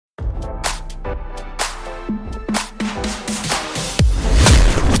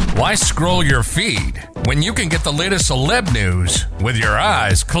Why scroll your feed when you can get the latest celeb news with your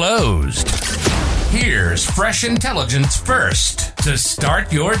eyes closed? Here's fresh intelligence first to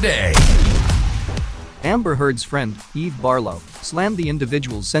start your day. Amber Heard's friend, Eve Barlow, slammed the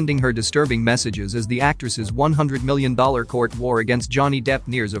individuals sending her disturbing messages as the actress's $100 million court war against Johnny Depp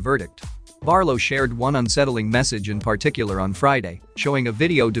nears a verdict. Barlow shared one unsettling message in particular on Friday, showing a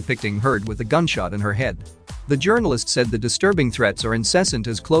video depicting Heard with a gunshot in her head. The journalist said the disturbing threats are incessant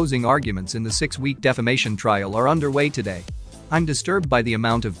as closing arguments in the 6-week defamation trial are underway today. I'm disturbed by the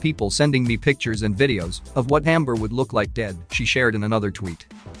amount of people sending me pictures and videos of what Amber would look like dead, she shared in another tweet.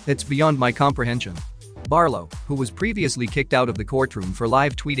 It's beyond my comprehension. Barlow, who was previously kicked out of the courtroom for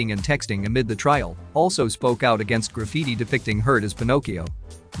live tweeting and texting amid the trial, also spoke out against graffiti depicting Heard as Pinocchio.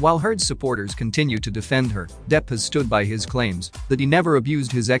 While Heard's supporters continue to defend her, Depp has stood by his claims that he never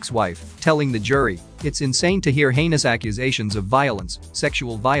abused his ex-wife, telling the jury, "It's insane to hear heinous accusations of violence,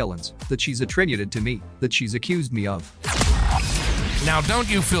 sexual violence, that she's attributed to me, that she's accused me of." Now don't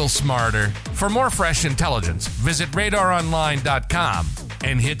you feel smarter? For more fresh intelligence, visit radaronline.com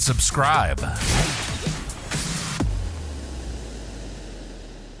and hit subscribe.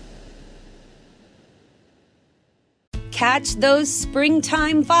 Catch those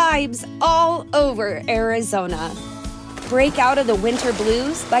springtime vibes all over Arizona. Break out of the winter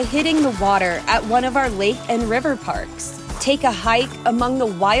blues by hitting the water at one of our lake and river parks. Take a hike among the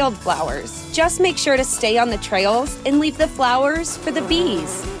wildflowers. Just make sure to stay on the trails and leave the flowers for the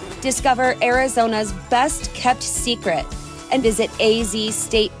bees. Discover Arizona's best kept secret and visit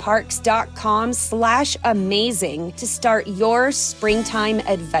azstateparks.com/amazing to start your springtime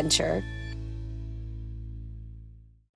adventure.